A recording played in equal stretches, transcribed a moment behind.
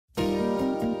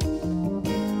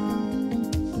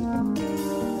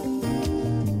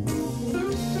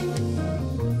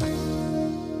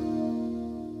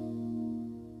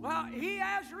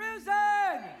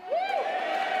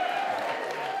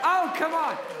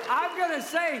I'm going to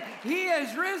say, he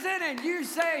has risen, and you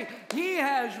say, he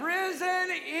has risen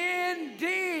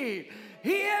indeed.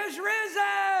 He has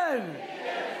risen. He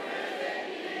has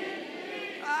risen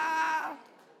indeed.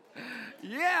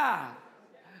 Yeah.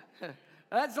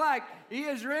 That's like, he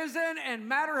is risen, and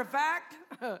matter of fact,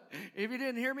 if you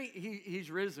didn't hear me,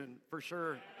 he's risen for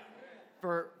sure,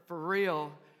 for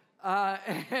real.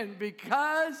 And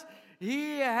because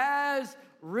he has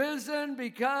risen,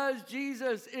 because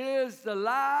Jesus is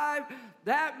alive,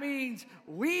 that means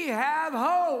we have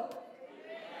hope.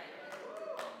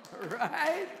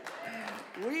 Right?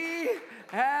 We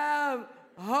have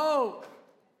hope.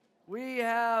 We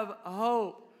have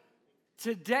hope.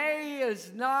 Today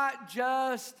is not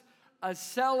just a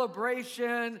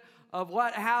celebration of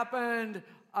what happened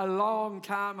a long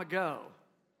time ago.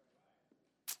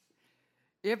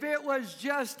 If it was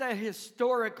just a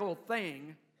historical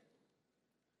thing,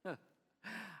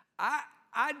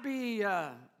 I'd be,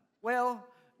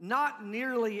 not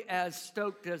nearly as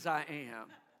stoked as I am.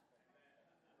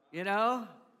 You know?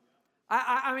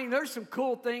 I mean, there's some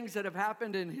cool things that have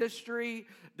happened in history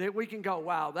that we can go,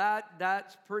 wow,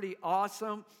 that's pretty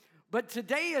awesome. But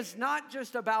today is not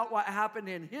just about what happened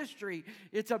in history.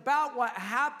 It's about what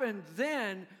happened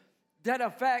then that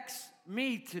affects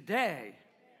me today.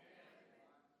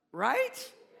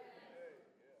 Right?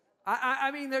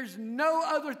 I mean, there's no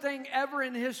other thing ever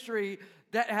in history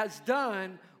that has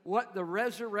done what the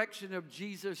resurrection of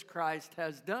Jesus Christ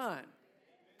has done.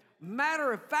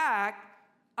 Matter of fact,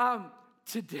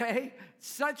 today,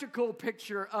 such a cool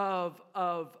picture of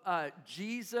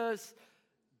Jesus'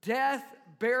 death,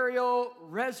 burial,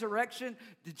 resurrection.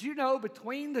 Did you know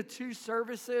between the two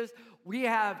services, we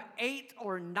have 8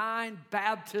 or 9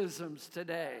 baptisms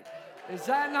today? Is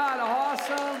that not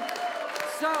awesome?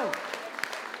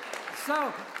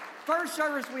 So, first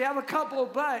service, we have a couple,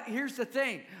 but here's the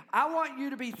thing. I want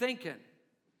you to be thinking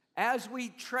as we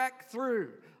trek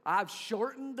through. I've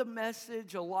shortened the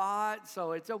message a lot,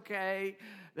 so it's okay.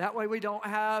 That way we don't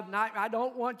have, I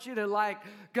don't want you to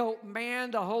go, man,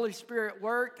 the Holy Spirit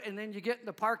worked, and then you get in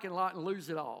the parking lot and lose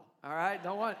it all right?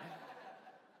 Don't want.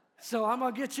 So I'm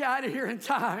going to get you out of here in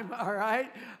time, all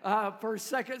right, for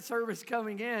second service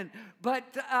coming in. But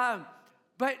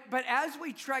as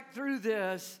we trek through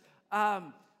this,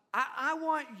 I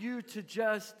want you to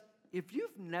just, if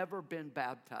you've never been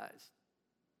baptized,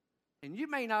 and you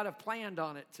may not have planned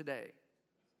on it today,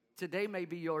 today may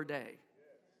be your day.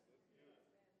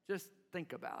 Just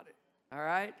think about it, all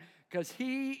right? Because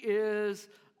he is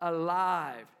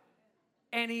alive,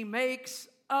 and he makes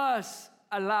us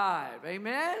alive.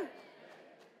 Amen?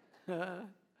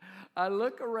 I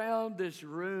look around this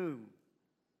room.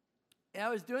 And I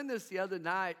was doing this the other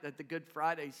night at the Good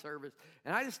Friday service,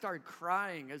 and I just started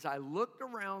crying as I looked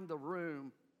around the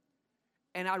room,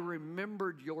 and I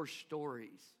remembered your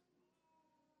stories.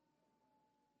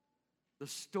 The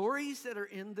stories that are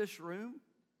in this room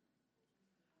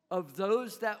of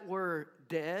those that were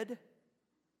dead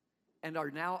and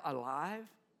are now alive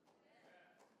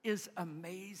is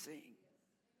amazing.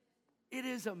 It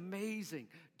is amazing.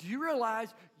 Do you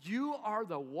realize you are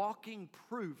the walking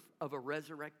proof of a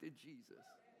resurrected Jesus?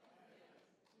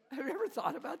 Have you ever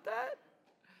thought about that?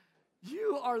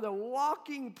 You are the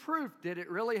walking proof. Did it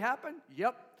really happen?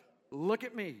 Yep. Look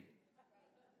at me.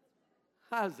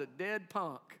 I was a dead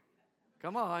punk.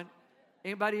 Come on.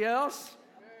 Anybody else?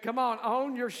 Come on,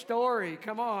 own your story.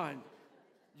 Come on.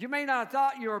 You may not have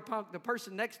thought you were a punk. The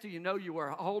person next to you know you were.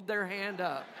 Hold their hand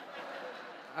up.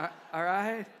 All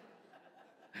right?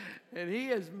 And he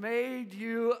has made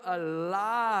you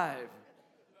alive.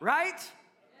 Right?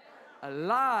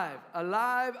 Alive,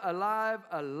 alive, alive,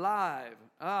 alive.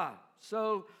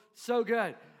 So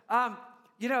good.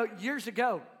 Years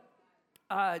ago,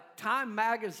 Time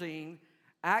Magazine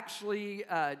actually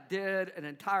did an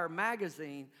entire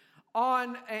magazine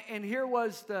on, and here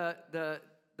was the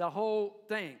whole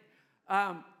thing.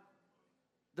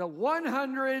 The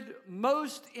 100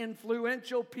 most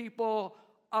influential people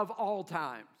of all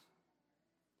times.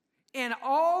 In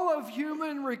all of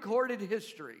human recorded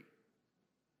history,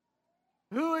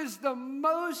 who is the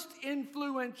most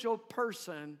influential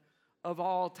person of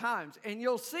all times? And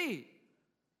you'll see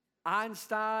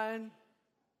Einstein,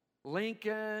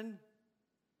 Lincoln,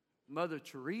 Mother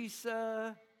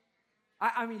Teresa.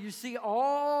 I mean, you see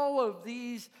all of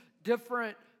these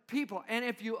different people. And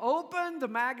if you open the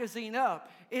magazine up,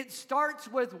 it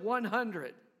starts with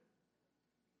 100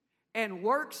 and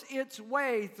works its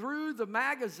way through the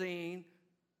magazine,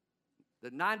 the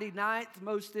 99th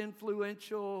most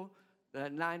influential, the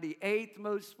 98th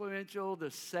most influential, the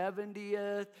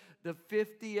 70th, the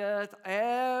 50th,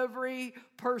 every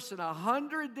person,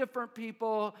 100 different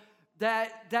people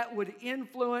that would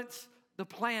influence the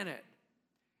planet.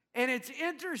 And it's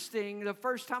interesting, the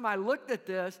first time I looked at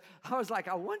this, I was like,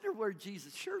 I wonder where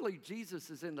surely Jesus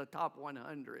is in the top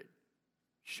 100.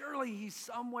 Surely he's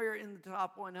somewhere in the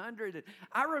top 100. And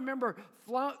I remember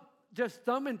just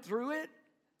thumbing through it,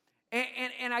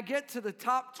 and I get to the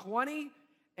top 20,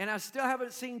 and I still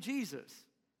haven't seen Jesus.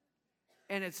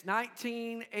 And it's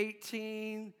 19,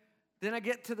 18, then I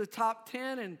get to the top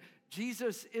 10, and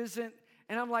Jesus isn't,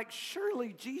 and I'm like,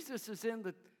 surely Jesus is in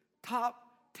the top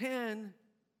 10.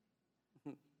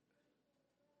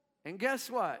 And guess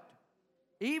what?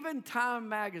 Even Time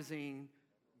magazine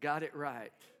got it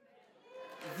right.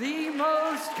 The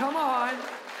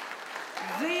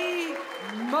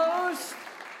most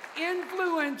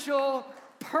influential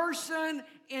person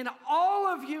in all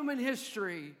of human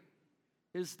history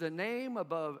is the name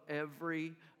above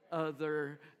every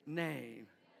other name.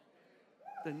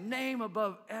 The name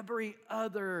above every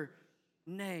other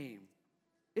name.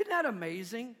 Isn't that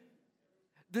amazing?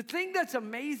 The thing that's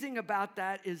amazing about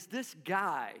that is this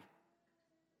guy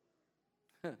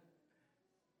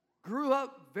grew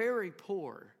up very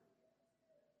poor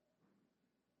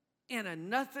in a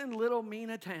nothing little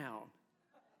Mena town.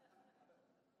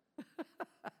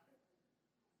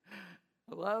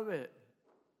 I love it.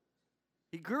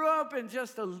 He grew up in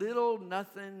just a little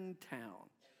nothing town.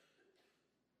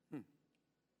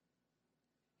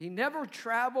 He never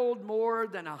traveled more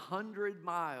than 100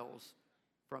 miles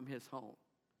from his home.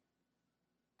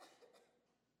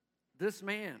 This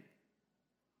man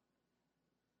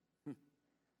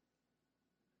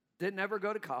didn't ever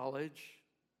go to college.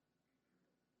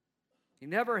 He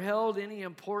never held any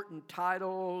important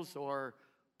titles or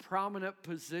prominent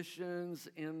positions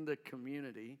in the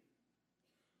community.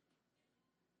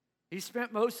 He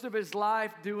spent most of his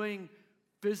life doing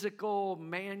physical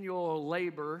manual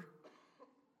labor.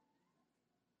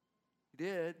 He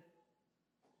did.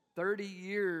 30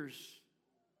 years,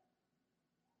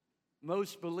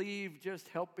 most believe, just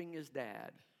helping his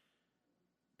dad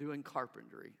doing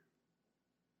carpentry.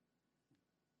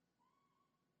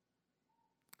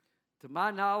 To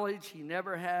my knowledge, he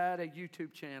never had a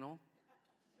YouTube channel.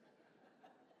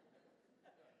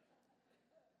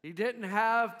 He didn't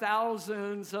have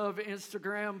thousands of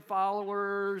Instagram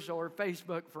followers or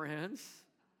Facebook friends.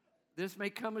 This may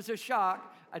come as a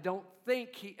shock. I don't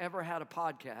think he ever had a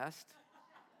podcast.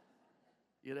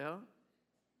 You know?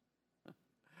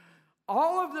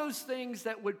 All of those things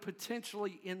that would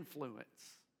potentially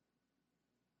influence.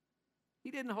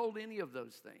 He didn't hold any of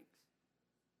those things.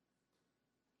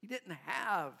 He didn't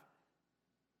have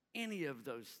any of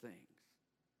those things.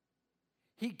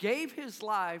 He gave his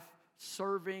life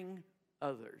serving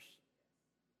others.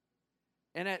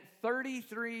 And at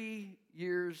 33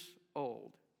 years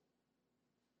old,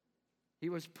 he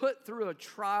was put through a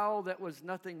trial that was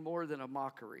nothing more than a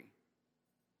mockery.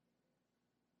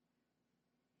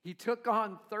 He took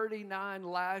on 39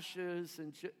 lashes,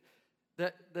 and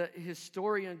the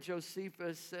historian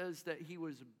Josephus says that he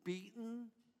was beaten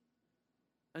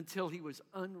until he was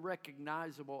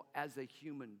unrecognizable as a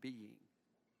human being.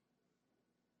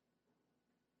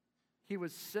 He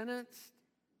was sentenced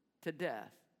to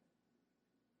death.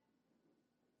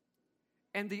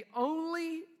 And the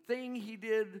only thing he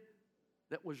did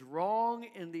that was wrong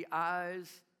in the eyes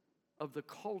of the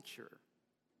culture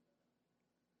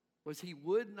was he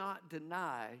would not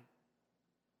deny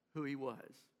who he was.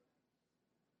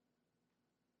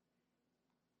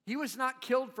 He was not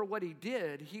killed for what he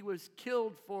did. He was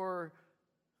killed for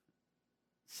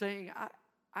saying,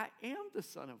 I am the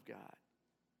Son of God.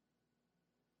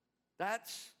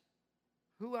 That's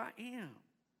who I am.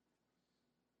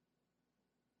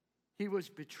 He was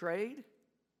betrayed.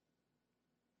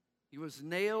 He was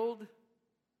nailed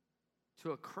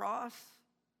to a cross,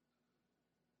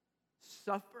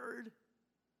 suffered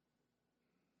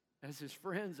as his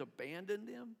friends abandoned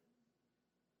him,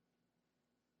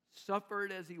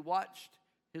 suffered as he watched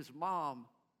his mom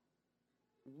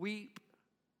weep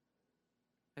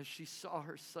as she saw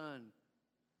her son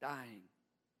dying.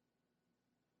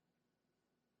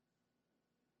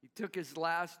 He took his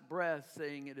last breath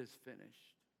saying, "It is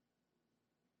finished.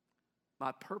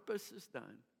 My purpose is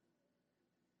done.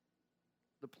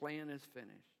 The plan is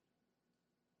finished."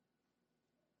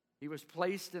 He was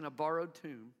placed in a borrowed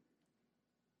tomb,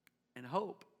 and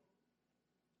hope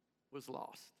was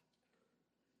lost.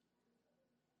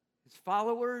 His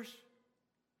followers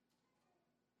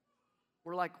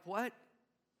were like, "What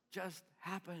just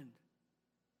happened?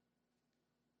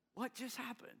 What just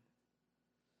happened?"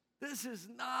 This is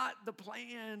not the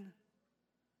plan.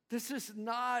 This is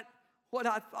not what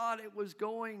I thought it was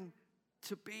going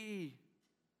to be.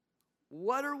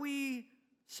 What are we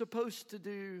supposed to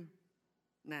do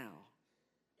now?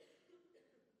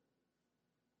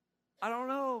 I don't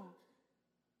know.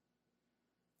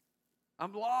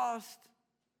 I'm lost.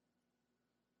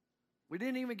 We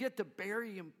didn't even get to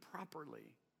bury him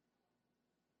properly.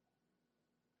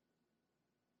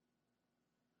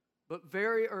 But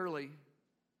very early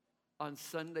on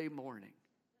Sunday morning,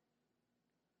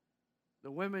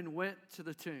 the women went to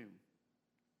the tomb,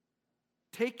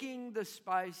 taking the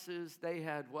spices they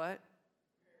had what?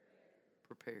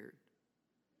 Prepared.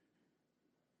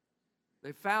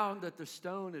 They found that the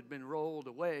stone had been rolled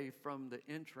away from the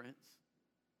entrance.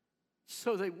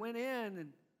 So they went in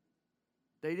and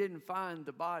they didn't find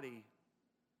the body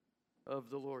of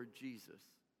the Lord Jesus.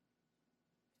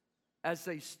 As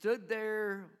they stood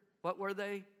there, what were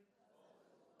they?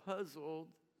 Puzzled.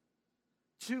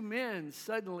 Two men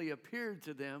suddenly appeared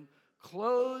to them,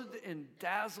 clothed in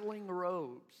dazzling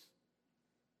robes.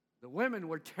 The women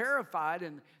were terrified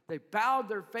and they bowed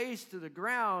their face to the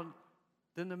ground.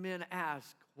 Then the men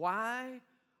asked, "Why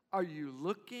are you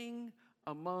looking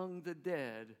among the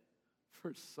dead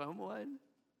for someone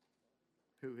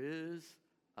who is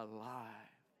alive?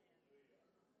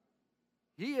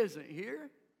 He isn't here.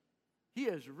 He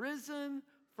has risen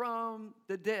from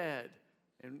the dead."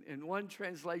 And in one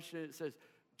translation it says,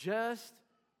 "Just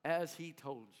as he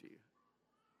told you."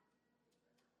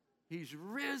 He's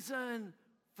risen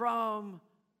from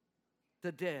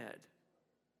the dead.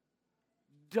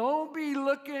 Don't be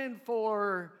looking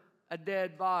for a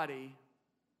dead body,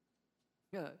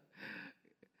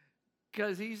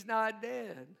 because he's not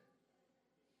dead.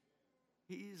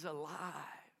 He's alive.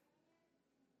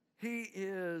 He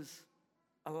is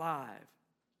alive.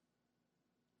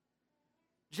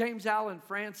 James Allen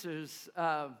Francis,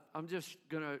 I'm just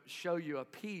going to show you a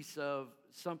piece of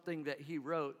something that he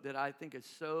wrote that I think is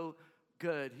so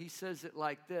good. He says it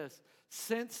like this: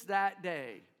 since that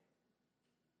day,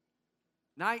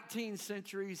 19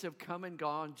 centuries have come and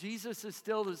gone. Jesus is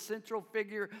still the central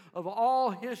figure of all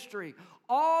history.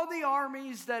 All the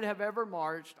armies that have ever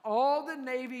marched, all the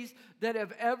navies that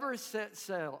have ever set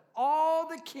sail, all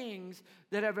the kings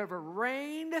that have ever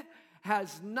reigned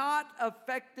has not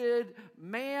affected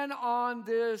man on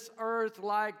this earth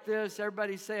like this.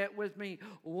 Everybody say it with me: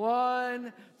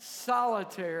 one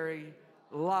solitary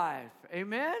life.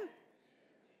 Amen?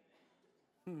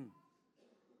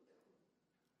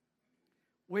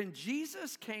 When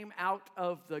Jesus came out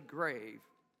of the grave,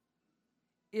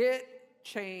 it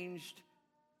changed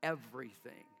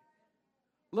everything.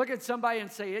 Look at somebody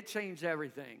and say, it changed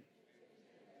everything.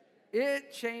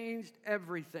 It changed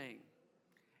everything.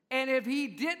 And if he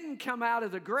didn't come out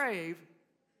of the grave,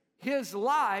 his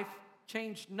life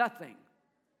changed nothing.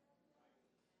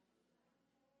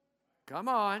 Come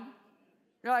on.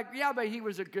 You're like, yeah, but he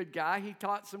was a good guy. He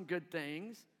taught some good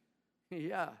things.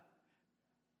 Yeah.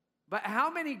 But how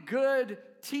many good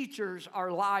teachers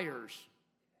are liars?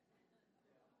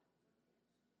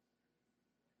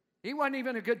 He wasn't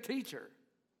even a good teacher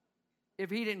if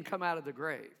he didn't come out of the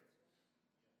grave.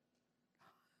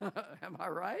 Am I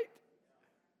right?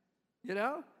 You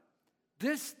know?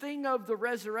 This thing of the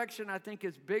resurrection, I think,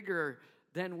 is bigger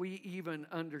than we even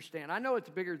understand. I know it's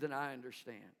bigger than I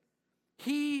understand.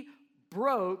 He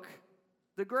broke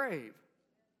the grave.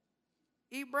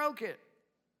 He broke it.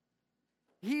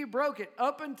 He broke it.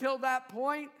 Up until that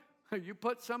point, you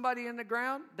put somebody in the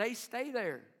ground, they stay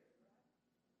there.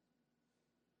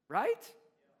 Right?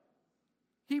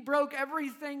 He broke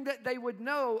everything that they would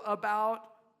know about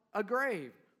a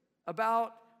grave,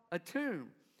 about a tomb.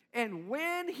 And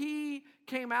when he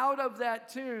came out of that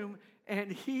tomb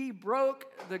and he broke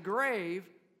the grave,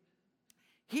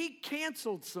 he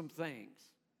canceled some things.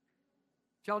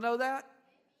 Did y'all know that?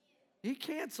 He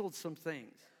canceled some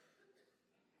things.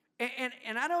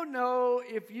 And I don't know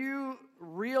if you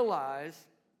realize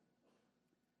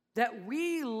that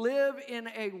we live in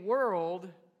a world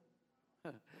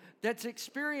that's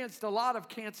experienced a lot of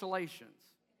cancellations.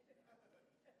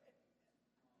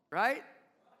 Right?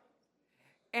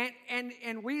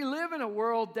 And we live in a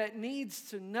world that needs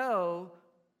to know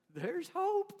there's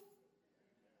hope.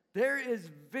 There is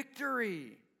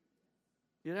victory.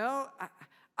 You know,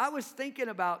 I was thinking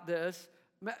about this.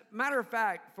 Matter of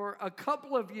fact, for a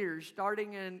couple of years,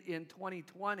 starting in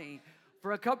 2020,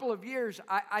 for a couple of years,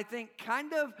 I think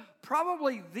kind of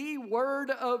probably the word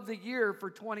of the year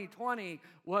for 2020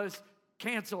 was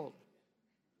canceled.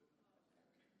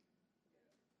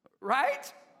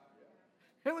 Right?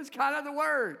 It was kind of the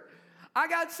word. I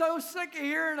got so sick of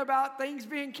hearing about things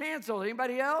being canceled.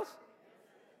 Anybody else?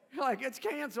 You're like, it's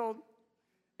canceled.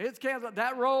 It's canceled.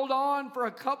 That rolled on for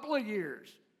a couple of years.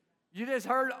 You just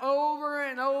heard over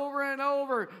and over and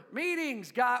over.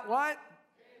 Meetings got what?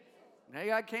 They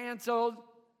got canceled.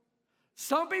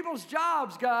 Some people's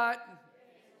jobs got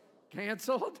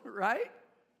canceled, right?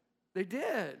 They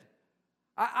did.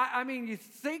 I mean, you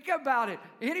think about it.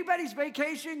 Anybody's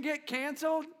vacation get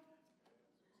canceled?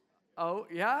 Oh,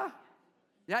 yeah?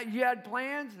 Yeah, you had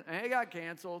plans, and they got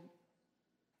canceled,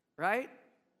 right?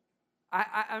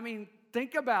 I mean,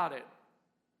 think about it.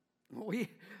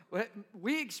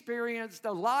 We experienced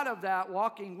a lot of that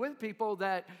walking with people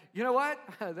that, you know what?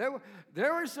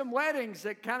 There were some weddings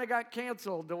that kind of got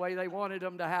canceled the way they wanted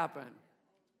them to happen,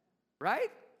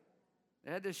 right?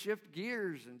 They had to shift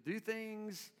gears and do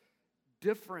things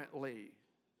differently.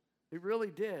 It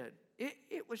really did.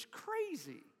 It was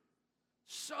crazy.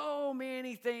 So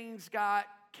many things got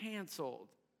canceled.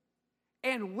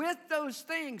 And with those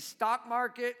things, stock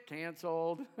market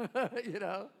canceled, you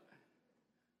know.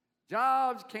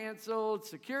 Jobs canceled,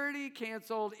 security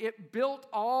canceled. It built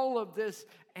all of this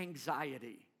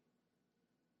anxiety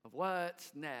of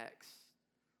what's next,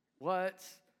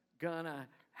 what's gonna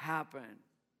happen.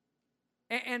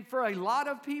 And for a lot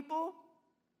of people,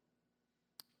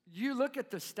 you look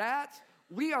at the stats,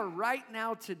 we are right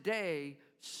now today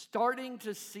starting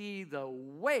to see the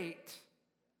weight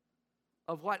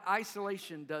of what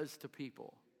isolation does to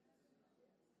people.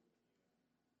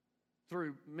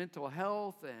 Through mental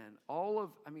health and all of,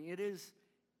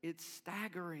 it's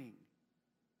staggering.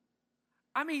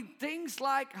 I mean, things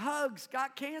like hugs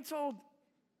got canceled.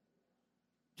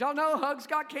 Did y'all know hugs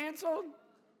got canceled?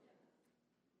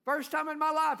 First time in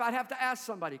my life, I'd have to ask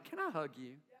somebody, can I hug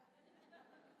you?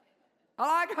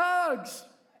 I like hugs,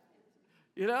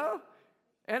 you know?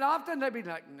 And often they'd be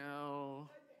like, no.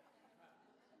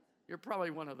 You're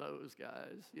probably one of those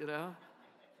guys, you know?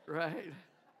 Right?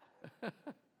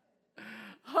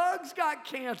 Hugs got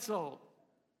canceled.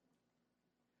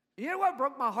 You know what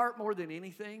broke my heart more than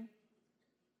anything?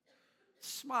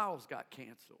 Smiles got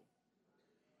canceled.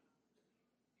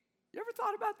 You ever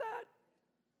thought about that?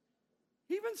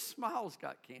 Even smiles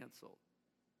got canceled.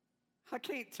 I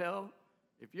can't tell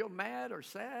if you're mad or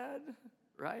sad,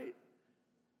 right?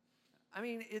 I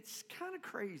mean, it's kind of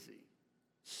crazy.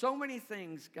 So many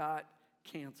things got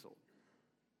canceled.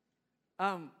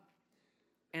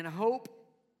 And hope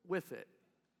with it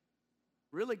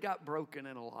really got broken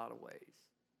in a lot of ways.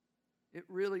 It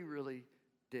really, really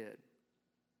did.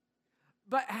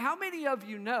 But how many of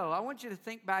you know, I want you to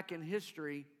think back in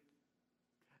history,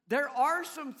 there are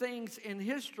some things in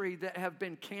history that have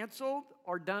been canceled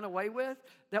or done away with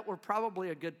that were probably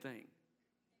a good thing.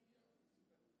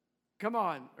 Come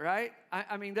on, right?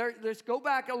 I mean, let's go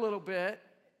back a little bit.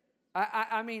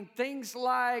 I mean, things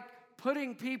like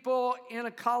putting people in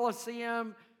a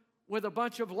coliseum with a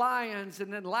bunch of lions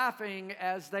and then laughing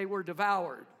as they were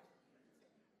devoured.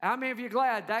 How many of you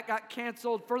glad that got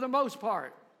canceled for the most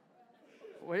part?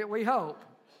 We hope.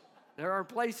 There are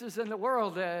places in the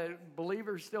world that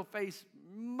believers still face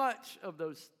much of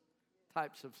those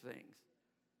types of things.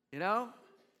 You know?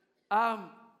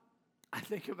 I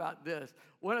think about this.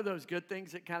 One of those good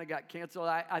things that kind of got canceled,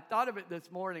 I thought of it this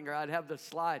morning, or I'd have the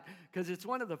slide, because it's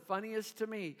one of the funniest to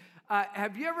me.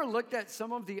 Have you ever looked at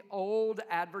some of the old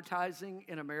advertising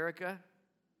in America?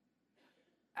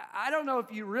 I don't know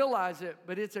if you realize it,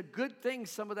 but it's a good thing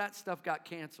some of that stuff got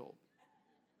canceled.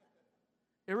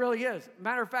 It really is.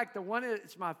 Matter of fact, the one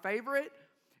that's my favorite,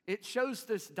 it shows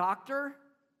this doctor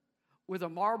with a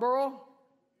Marlboro,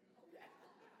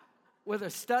 with a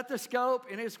stethoscope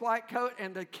in his white coat,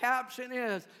 and the caption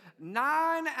is,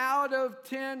 9 out of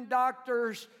 10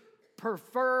 doctors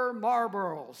prefer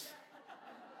Marlboros.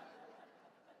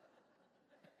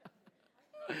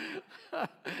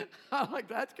 I'm like,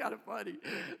 that's kind of funny.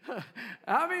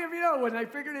 How many of you know when they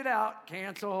figured it out,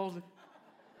 canceled?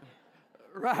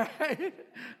 Right?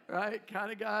 Right?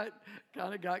 Kind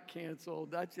of got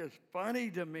canceled. That's just funny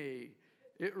to me.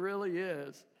 It really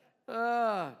is.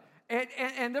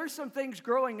 And there's some things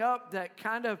growing up that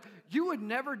kind of, you would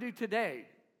never do today.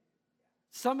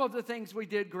 Some of the things we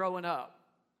did growing up.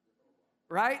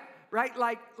 Right? Right?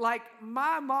 Like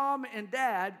my mom and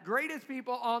dad, greatest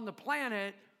people on the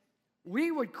planet,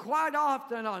 we would quite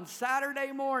often on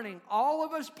Saturday morning, all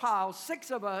of us pile,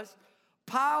 6 of us,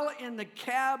 pile in the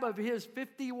cab of his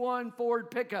 51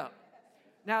 Ford pickup.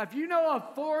 Now, if you know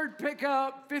a Ford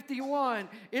pickup 51,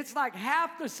 it's like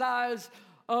half the size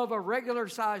of a regular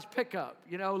size pickup,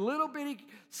 you know, little bitty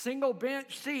single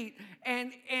bench seat,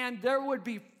 and there would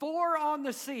be 4 on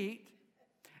the seat,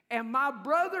 and my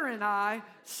brother and I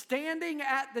standing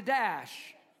at the dash.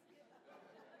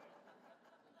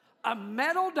 A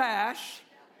metal dash,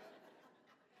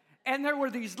 and there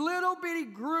were these little bitty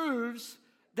grooves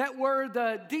that were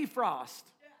the defrost.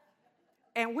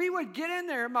 And we would get in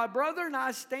there, my brother and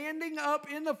I standing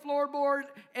up in the floorboard,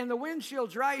 and the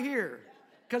windshield's right here,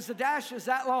 because the dash is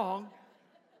that long,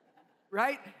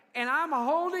 right? And I'm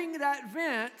holding that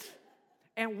vent,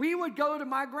 and we would go to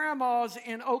my grandma's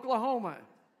in Oklahoma.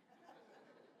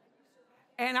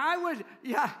 And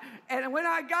and when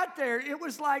I got there, it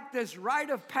was like this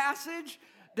rite of passage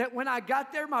that when I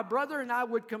got there, my brother and I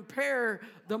would compare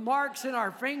the marks in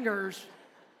our fingers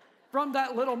from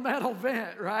that little metal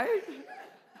vent, right?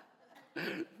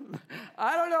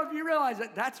 I don't know if you realize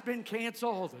that that's been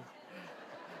canceled,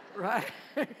 right?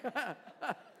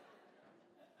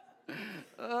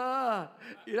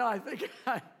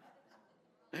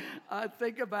 I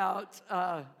think about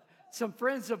some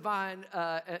friends of mine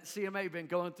at CMA have been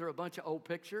going through a bunch of old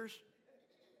pictures.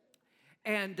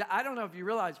 And I don't know if you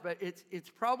realize, but it's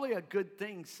probably a good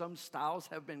thing some styles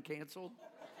have been canceled.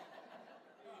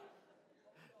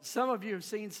 Some of you have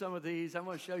seen some of these. I'm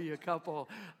going to show you a couple.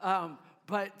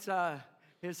 But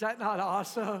is that not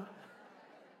awesome?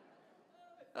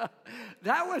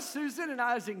 That was Susan and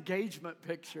I's engagement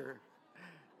picture.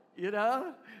 You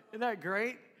know? Isn't that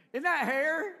great? Isn't that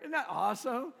hair? Isn't that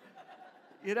awesome?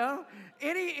 You know?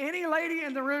 Any lady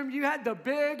in the room, you had the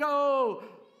big old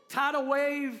tidal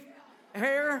wave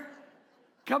hair?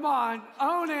 Come on,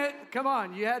 own it. Come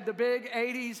on, you had the big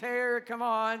 80s hair. Come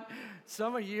on.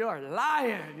 Some of you are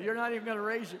lying. You're not even going to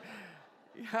raise your...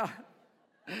 Yeah.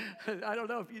 I don't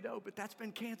know if you know, but that's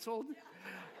been canceled,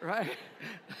 right?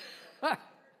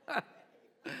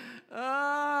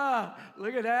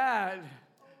 Look at that.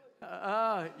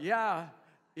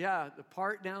 Yeah, the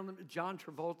part down John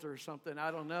Travolta or something,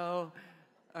 I don't know.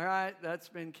 All right, that's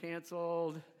been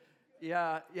canceled.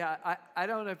 Yeah, I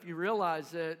don't know if you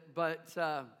realize it, but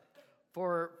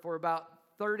for about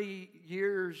 30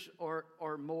 years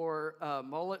or more,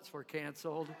 mullets were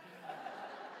canceled.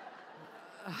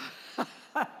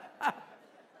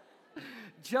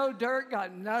 Joe Dirt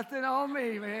got nothing on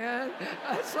me, man.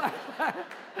 That's like,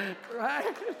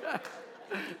 right?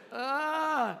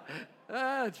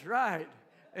 That's right.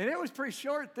 And it was pretty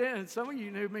short then. Some of you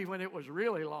knew me when it was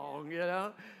really long, you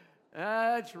know.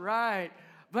 That's right.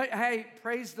 But hey,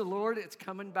 praise the Lord, it's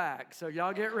coming back. So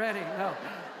y'all get ready.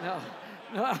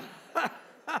 No.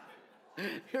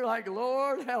 You're like,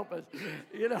 Lord, help us.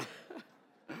 You know.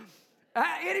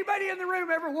 Anybody in the room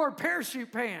ever wore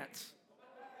parachute pants?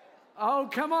 Oh,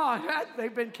 come on.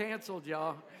 They've been canceled,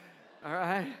 y'all. All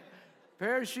right.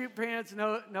 Parachute pants,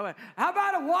 no. How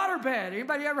about a waterbed?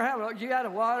 Anybody ever you had a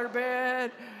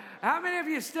waterbed? How many of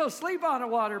you still sleep on a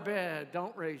waterbed?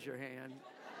 Don't raise your hand.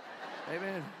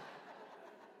 Amen.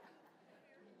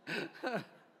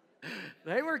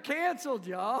 They were canceled,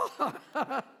 y'all.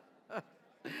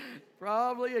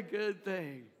 Probably a good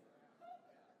thing.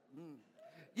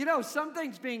 You know, some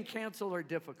things being canceled are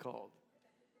difficult.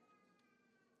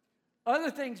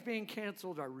 Other things being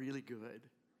canceled are really good.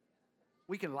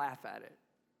 We can laugh at it.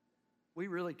 We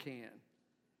really can.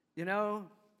 You know,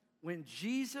 when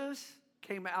Jesus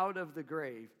came out of the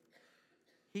grave,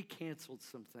 he canceled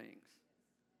some things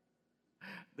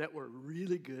that were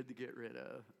really good to get rid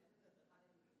of.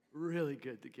 Really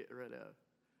good to get rid of.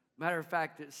 Matter of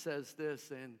fact, it says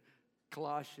this in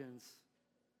Colossians.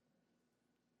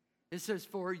 It says,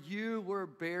 for you were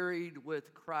buried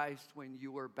with Christ when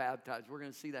you were baptized. We're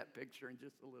going to see that picture in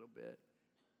just a little bit.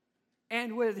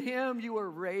 And with him you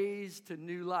were raised to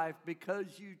new life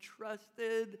because you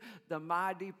trusted the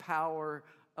mighty power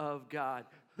of God.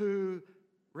 Who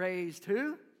raised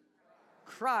who?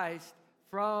 Christ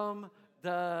from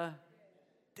the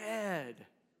dead.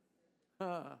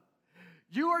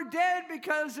 You are dead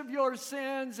because of your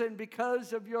sins and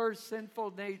because of your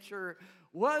sinful nature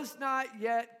was not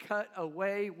yet cut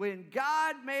away when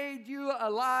God made you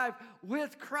alive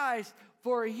with Christ,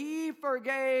 for he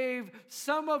forgave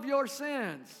some of your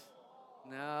sins.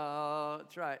 No,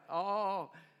 that's right.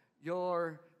 All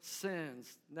your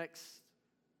sins. Next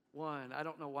one. I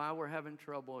don't know why we're having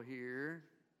trouble here.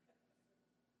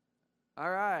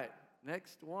 All right.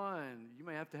 Next one. You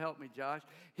may have to help me, Josh.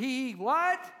 He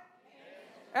what? Canceled.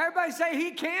 Everybody say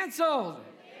he canceled.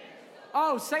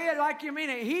 Oh, say it like you mean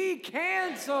it. He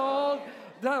canceled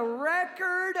the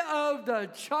record of the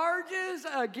charges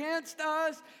against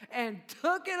us and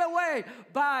took it away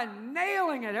by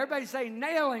nailing it. Everybody say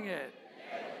nailing it.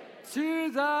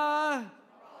 To the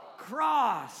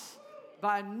cross.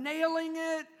 By nailing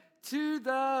it to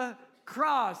the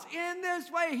cross. In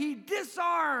this way, he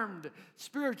disarmed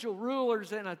spiritual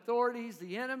rulers and authorities,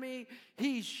 the enemy.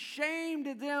 He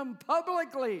shamed them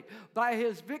publicly by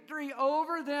his victory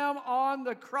over them on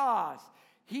the cross.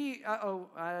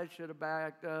 I should have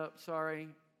backed up. Sorry.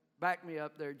 Back me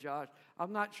up there, Josh.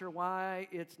 I'm not sure why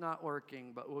it's not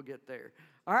working, but we'll get there.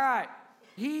 All right.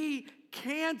 He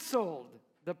canceled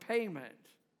the payment.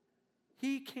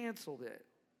 He canceled it.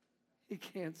 He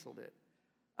canceled it.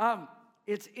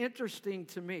 It's interesting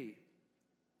to me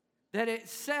that it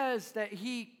says that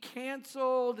he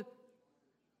canceled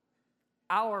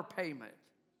our payment.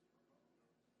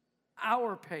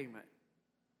 Our payment.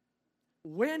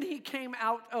 When he came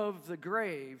out of the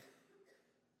grave,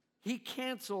 he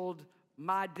canceled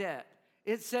my debt.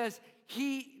 It says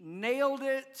he nailed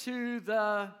it to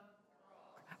the...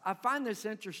 I find this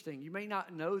interesting. You may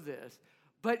not know this,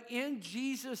 but in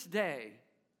Jesus' day,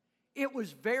 it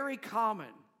was very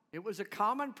common. It was a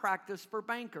common practice for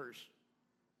bankers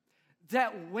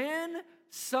that when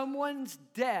someone's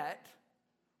debt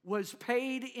was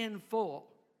paid in full,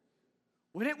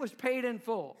 when it was paid in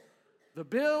full, the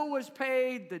bill was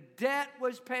paid, the debt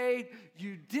was paid,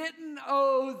 you didn't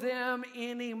owe them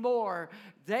anymore.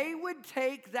 They would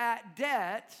take that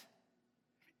debt,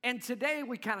 and today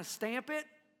we kind of stamp it.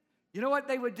 You know what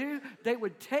they would do? They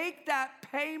would take that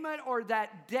payment or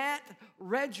that debt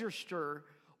register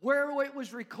where it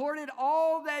was recorded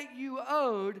all that you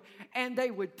owed, and they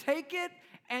would take it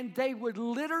and they would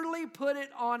literally put it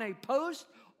on a post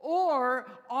or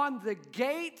on the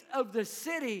gate of the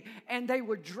city, and they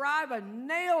would drive a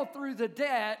nail through the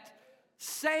debt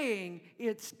saying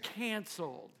it's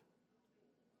canceled.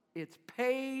 It's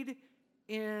paid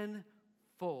in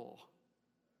full.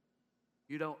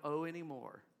 You don't owe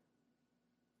anymore.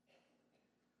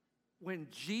 When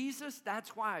Jesus,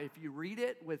 that's why if you read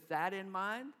it with that in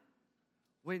mind,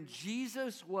 when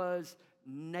Jesus was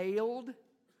nailed,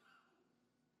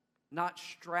 not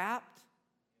strapped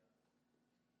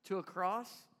to a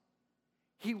cross,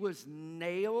 he was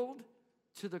nailed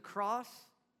to the cross.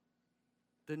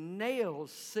 The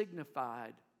nails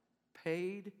signified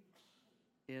paid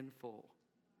in full.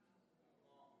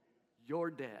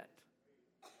 Your debt,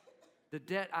 the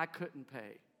debt I couldn't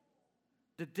pay.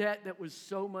 The debt that was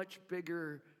so much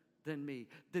bigger than me.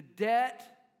 The debt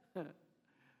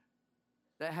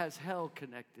that has hell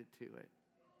connected to it.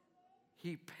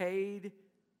 He paid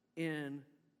in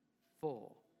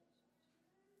full.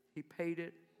 He paid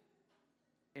it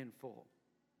in full.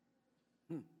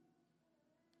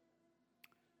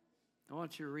 I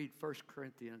want you to read 1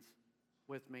 Corinthians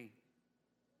with me.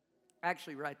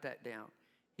 Actually, write that down.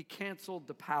 He canceled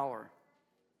the power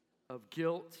of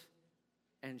guilt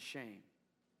and shame.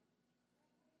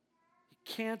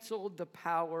 Canceled the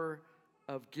power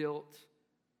of guilt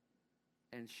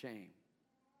and shame.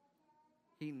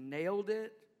 He nailed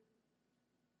it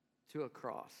to a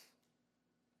cross.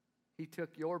 He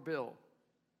took your bill,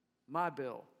 my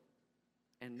bill,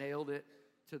 and nailed it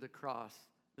to the cross.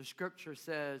 The scripture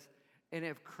says, and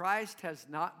if Christ has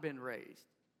not been raised,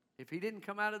 if he didn't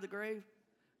come out of the grave,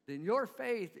 then your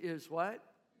faith is what?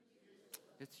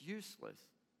 It's useless.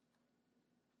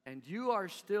 And you are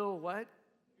still what?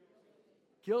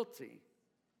 Guilty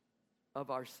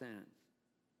of our sins.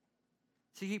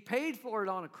 See, he paid for it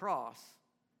on a cross,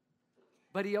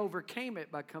 but he overcame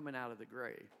it by coming out of the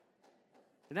grave.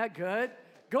 Isn't that good?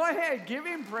 Go ahead, give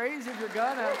him praise if you're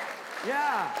gonna.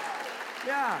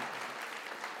 Yeah.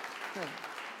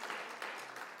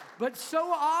 But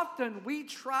so often we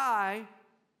try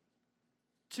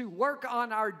to work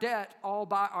on our debt all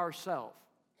by ourselves.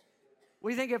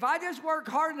 We think if I just work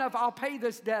hard enough, I'll pay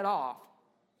this debt off.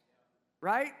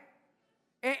 Right?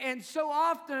 And so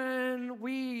often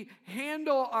we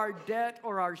handle our debt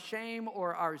or our shame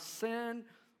or our sin,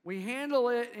 we handle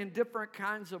it in different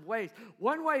kinds of ways.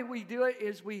 One way we do it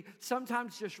is we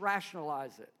sometimes just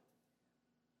rationalize it.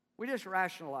 We just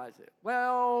rationalize it.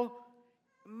 Well,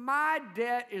 my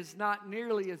debt is not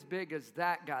nearly as big as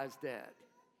that guy's debt.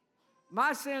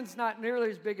 My sin's not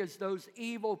nearly as big as those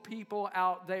evil people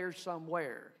out there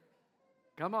somewhere.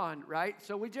 Come on, right?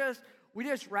 So we just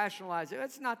rationalize it.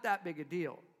 It's not that big a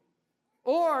deal.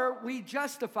 Or we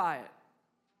justify it.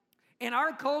 In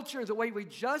our culture, the way we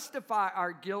justify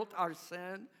our guilt, our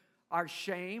sin, our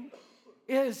shame,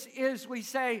 is we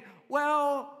say,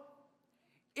 well,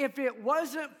 if it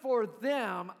wasn't for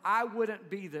them, I wouldn't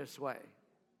be this way.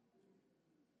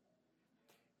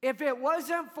 If it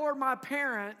wasn't for my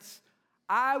parents,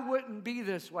 I wouldn't be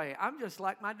this way. I'm just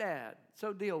like my dad,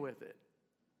 so deal with it.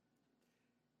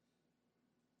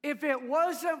 If it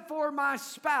wasn't for my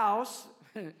spouse,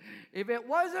 if it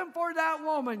wasn't for that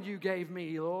woman you gave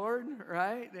me, Lord,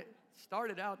 right?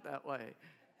 started out that way,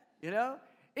 you know?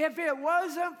 If it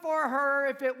wasn't for her,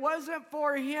 if it wasn't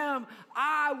for him,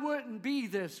 I wouldn't be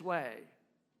this way.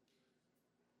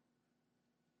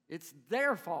 It's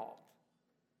their fault.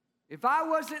 If I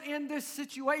wasn't in this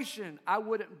situation, I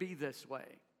wouldn't be this way.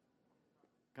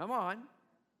 Come on.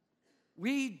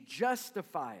 We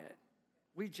justify it.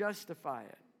 We justify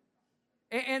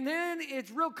it. And then it's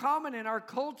real common in our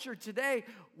culture today,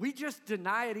 we just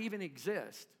deny it even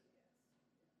exists.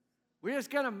 We're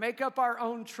just going to make up our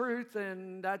own truth,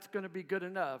 and that's going to be good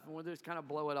enough, and we'll just kind of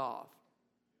blow it off.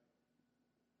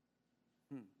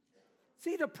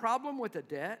 See, the problem with a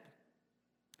debt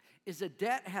is a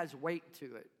debt has weight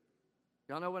to it.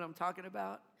 Y'all know what I'm talking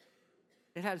about?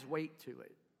 It has weight to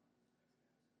it.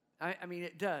 I mean,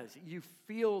 it does. You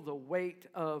feel the weight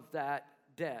of that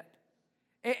debt.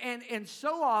 And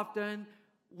so often,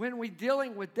 when we're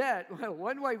dealing with debt,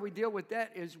 one way we deal with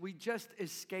debt is we just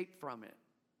escape from it.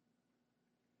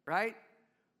 Right?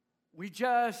 We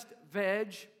just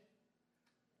veg.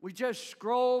 We just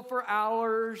scroll for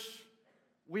hours.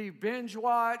 We binge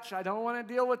watch. I don't want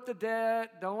to deal with the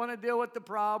debt. Don't want to deal with the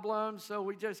problem. So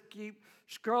we just keep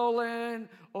scrolling,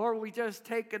 or we just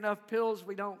take enough pills.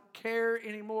 We don't care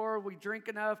anymore. We drink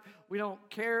enough. We don't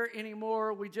care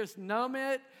anymore. We just numb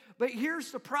it. But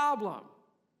here's the problem.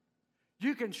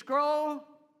 You can scroll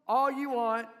all you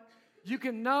want. You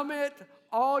can numb it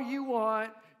all you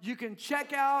want. You can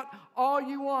check out all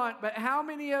you want, but how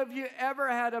many of you ever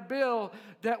had a bill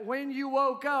that when you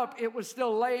woke up, it was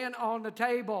still laying on the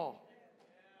table?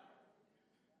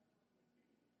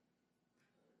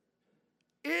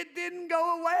 It didn't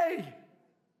go away.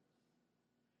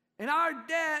 And our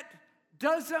debt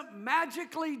doesn't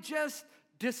magically just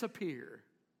disappear.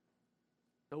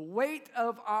 The weight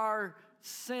of our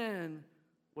sin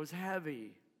was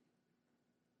heavy.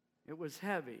 It was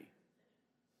heavy.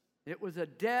 It was a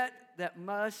debt that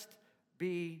must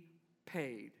be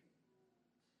paid.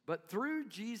 But through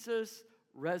Jesus'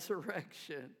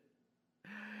 resurrection,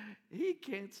 he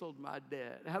canceled my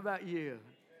debt. How about you?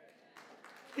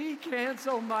 He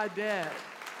canceled my debt.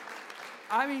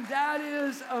 I mean, that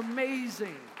is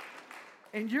amazing.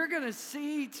 And you're going to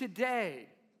see today,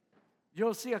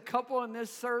 you'll see a couple in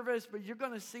this service, but you're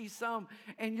going to see some,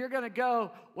 and you're going to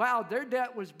go, wow, their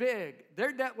debt was big.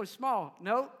 Their debt was small.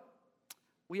 Nope.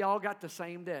 We all got the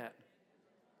same debt.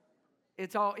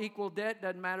 It's all equal debt.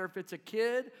 Doesn't matter if it's a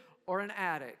kid or an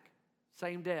addict.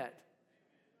 Same debt.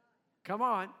 Come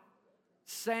on.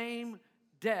 Same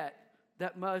debt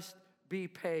that must be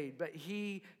paid. But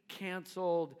he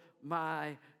canceled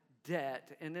my debt.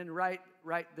 And then write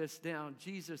this down.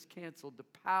 Jesus canceled the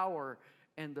power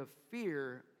and the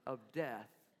fear of death.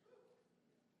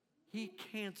 He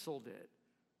canceled it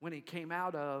when he came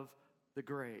out of the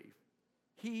grave.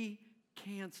 He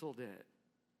canceled it.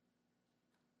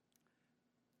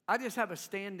 I just have a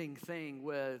standing thing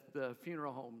with the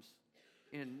funeral homes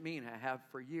in Mena, have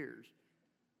for years,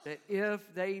 that if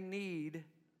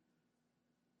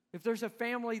there's a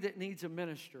family that needs a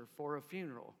minister for a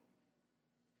funeral,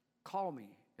 call me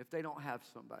if they don't have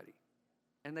somebody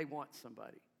and they want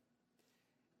somebody.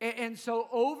 And so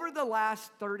over the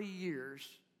last 30 years,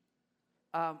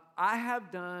 I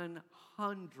have done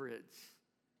hundreds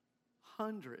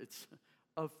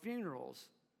of funerals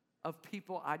of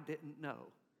people I didn't know.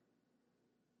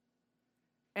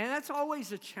 And that's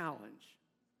always a challenge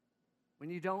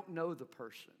when you don't know the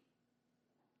person.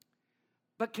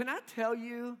 But can I tell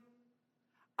you,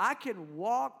 I can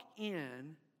walk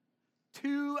in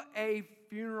to a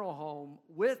funeral home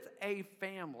with a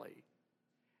family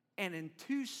and in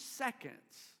 2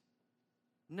 seconds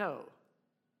know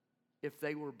if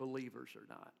they were believers or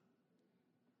not.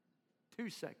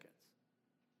 2 seconds.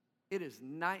 It is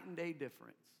night and day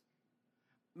difference.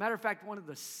 Matter of fact, one of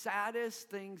the saddest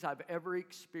things I've ever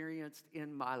experienced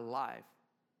in my life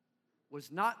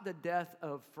was not the death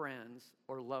of friends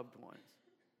or loved ones.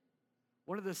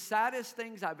 One of the saddest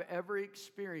things I've ever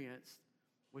experienced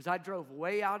was I drove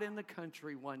way out in the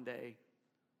country one day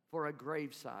for a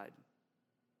graveside.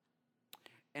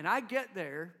 And I get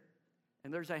there,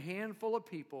 and there's a handful of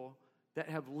people that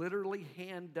have literally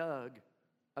hand dug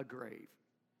a grave.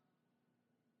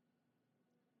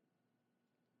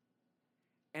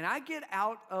 And I get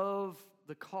out of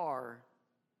the car,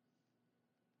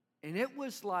 and it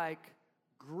was like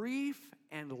grief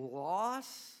and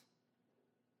loss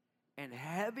and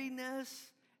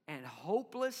heaviness and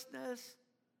hopelessness.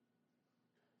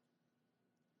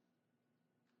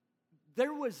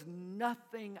 There was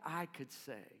nothing I could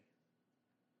say.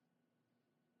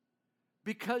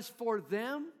 Because for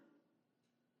them,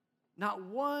 not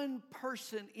one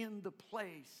person in the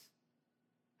place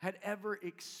had ever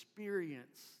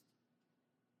experienced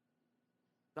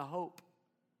the hope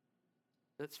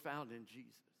that's found in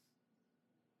Jesus.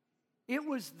 It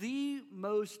was the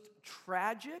most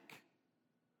tragic,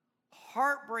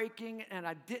 heartbreaking, and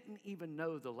I didn't even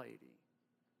know the lady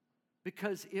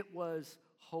because it was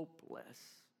hopeless.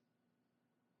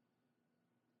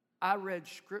 I read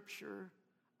scripture,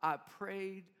 I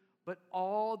prayed, but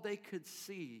all they could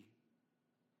see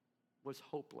was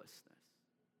hopelessness.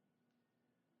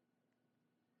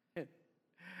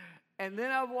 And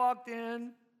then I walked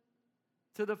in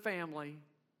to the family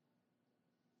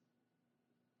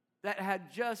that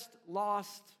had just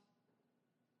lost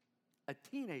a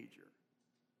teenager.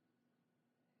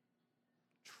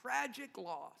 Tragic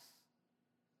loss.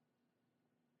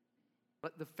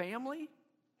 But the family,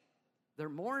 they're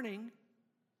mourning,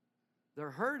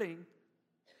 they're hurting,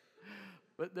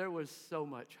 but there was so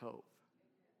much hope.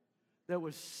 There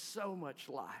was so much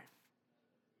life.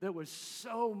 There was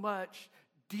so much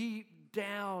deep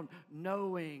down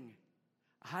knowing,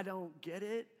 I don't get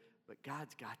it, but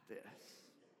God's got this.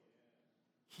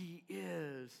 He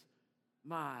is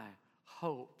my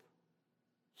hope.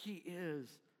 He is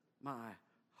my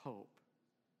hope.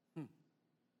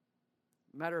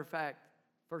 Matter of fact,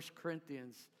 1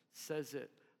 Corinthians says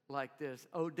it like this.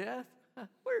 Oh, death,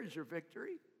 where's your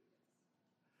victory?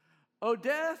 Oh,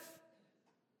 death,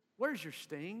 where's your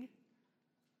sting?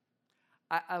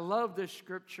 I love this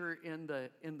scripture in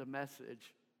the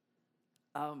Message.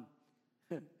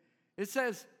 It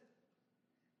says,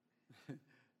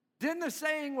 then the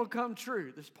saying will come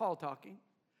true. This is Paul talking.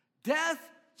 Death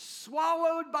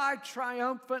swallowed by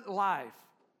triumphant life.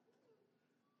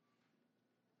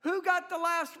 Who got the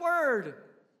last word?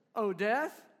 Oh,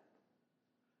 death.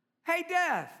 Hey,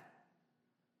 death.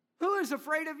 Who is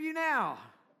afraid of you now?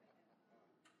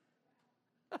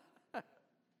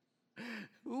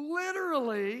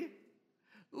 Literally,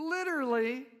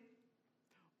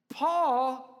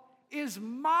 Paul is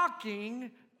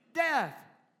mocking death.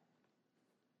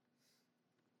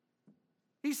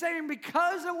 He's saying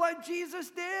because of what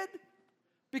Jesus did,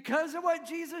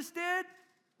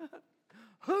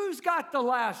 who's got the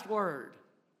last word?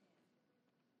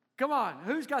 Come on,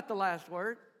 who's got the last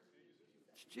word?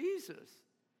 It's Jesus.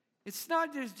 It's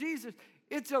not just Jesus,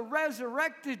 it's a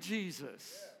resurrected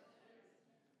Jesus.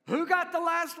 Who got the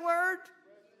last word?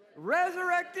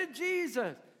 Resurrected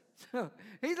Jesus.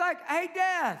 He's like, hey,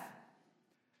 death,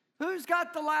 who's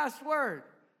got the last word?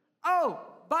 Oh,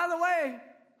 by the way,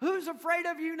 who's afraid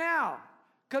of you now?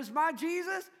 Because my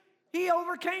Jesus, he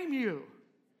overcame you.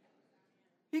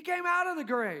 He came out of the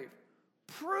grave,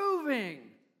 proving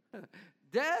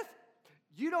death,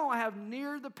 you don't have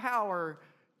near the power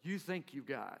you think you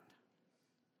got.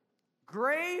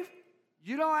 Grave,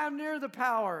 you don't have near the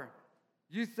power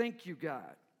you think you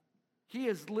got. He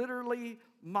is literally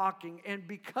mocking. And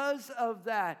because of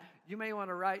that, you may want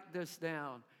to write this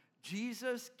down.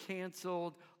 Jesus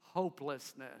canceled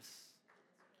hopelessness.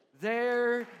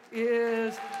 There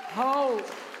is hope.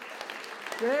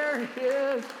 There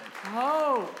is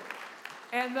hope.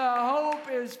 And the hope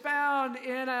is found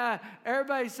in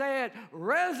everybody say it,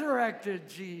 resurrected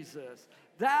Jesus.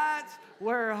 That's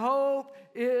where hope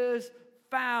is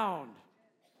found.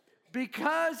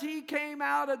 Because he came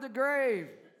out of the grave,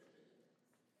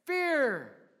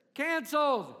 fear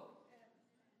canceled,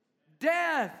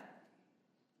 death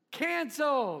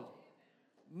canceled,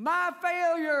 my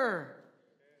failure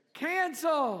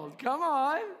canceled. Come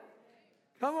on.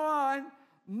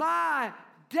 My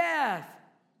death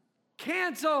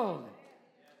canceled.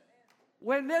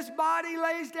 When this body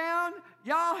lays down,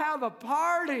 y'all have a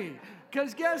party.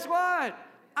 Because guess what?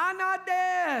 I'm not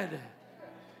dead.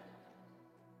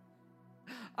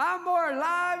 I'm more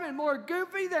alive and more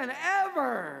goofy than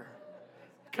ever.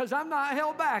 Because I'm not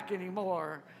held back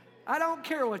anymore. I don't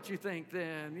care what you think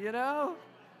then, you know?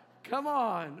 Come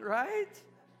on, right?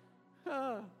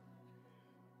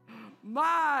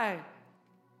 My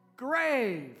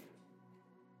grave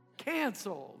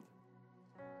canceled.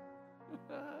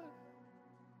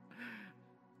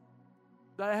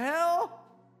 The hell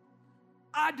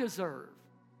I deserve.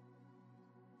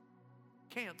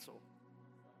 Canceled.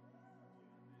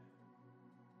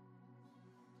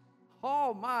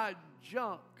 All my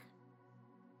junk,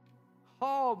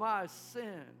 all my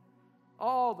sin,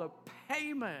 all the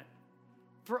payment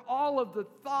for all of the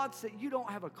thoughts that you don't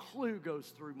have a clue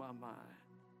goes through my mind.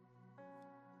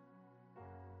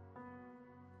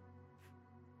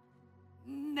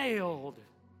 Nailed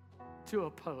to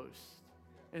a post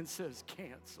and says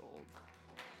canceled.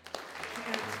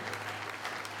 Canceled.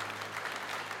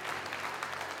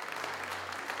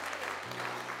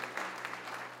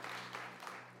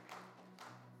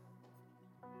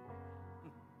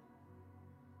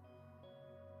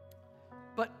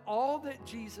 all that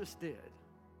Jesus did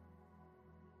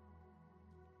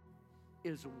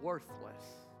is worthless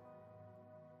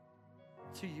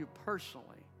to you personally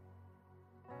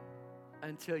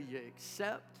until you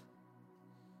accept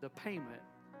the payment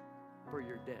for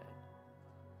your debt.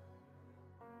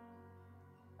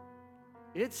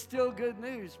 It's still good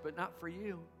news, but not for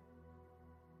you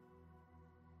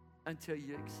until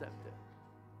you accept it.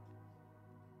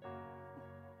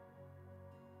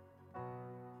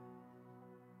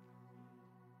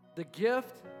 The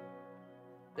gift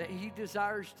that He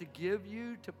desires to give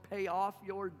you to pay off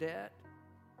your debt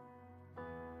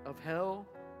of hell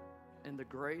and the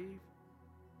grave,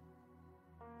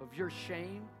 of your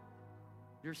shame,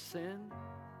 your sin,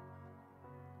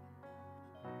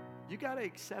 you got to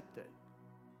accept it.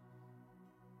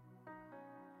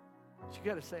 But you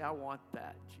got to say, I want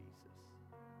that, Jesus.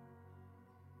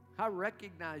 I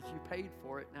recognize you paid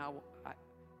for it. Now I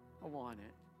want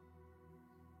it.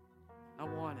 I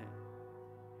want it.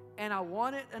 And I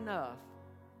want it enough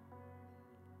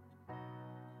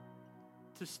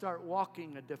to start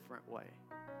walking a different way.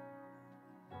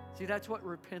 See, that's what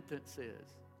repentance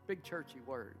is. Big churchy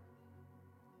word.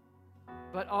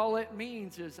 But all it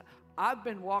means is I've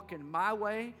been walking my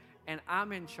way and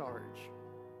I'm in charge.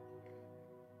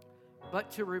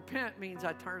 But to repent means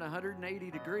I turn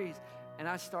 180 degrees and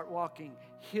I start walking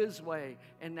His way,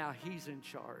 and now He's in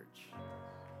charge.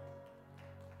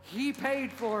 He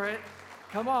paid for it.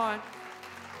 Come on.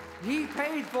 He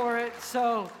paid for it,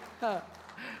 so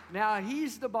now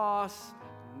He's the boss,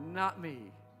 not me.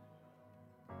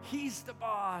 He's the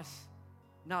boss,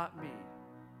 not me.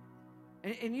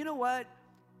 And you know what?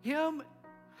 Him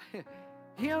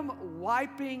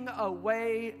wiping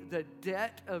away the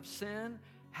debt of sin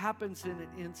happens in an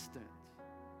instant.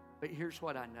 But here's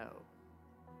what I know.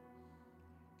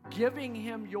 Giving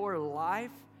Him your life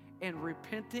and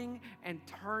repenting and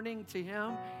turning to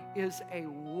Him is a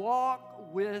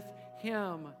walk with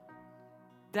Him.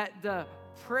 That the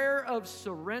prayer of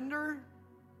surrender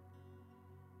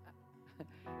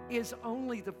is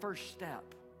only the first step.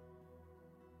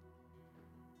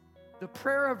 The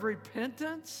prayer of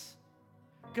repentance,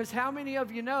 because how many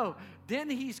of you know,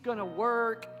 then He's going to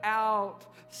work out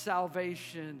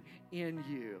salvation in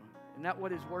you. Isn't that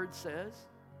what His Word says?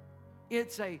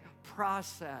 It's a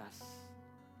process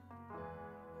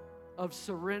of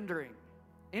surrendering.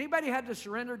 Anybody had to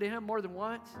surrender to Him more than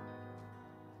once?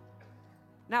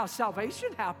 Now,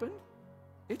 salvation happened.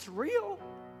 It's real,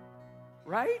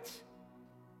 right?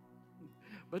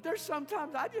 But there's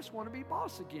sometimes I just want to be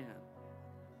boss again.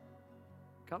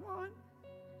 Come on.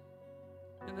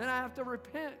 And then I have to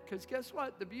repent, because guess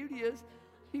what? The beauty is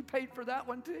He paid for that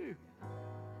one too.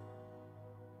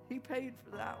 He paid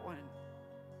for that one.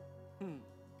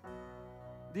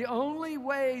 The only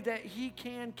way that He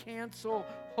can cancel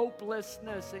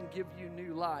hopelessness and give you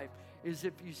new life is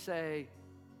if you say,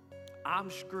 I'm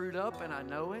screwed up and I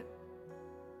know it.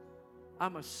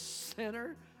 I'm a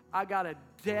sinner. I got a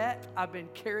debt. I've been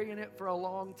carrying it for a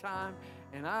long time,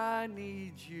 and I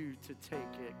need you to take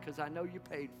it because I know you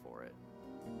paid for it.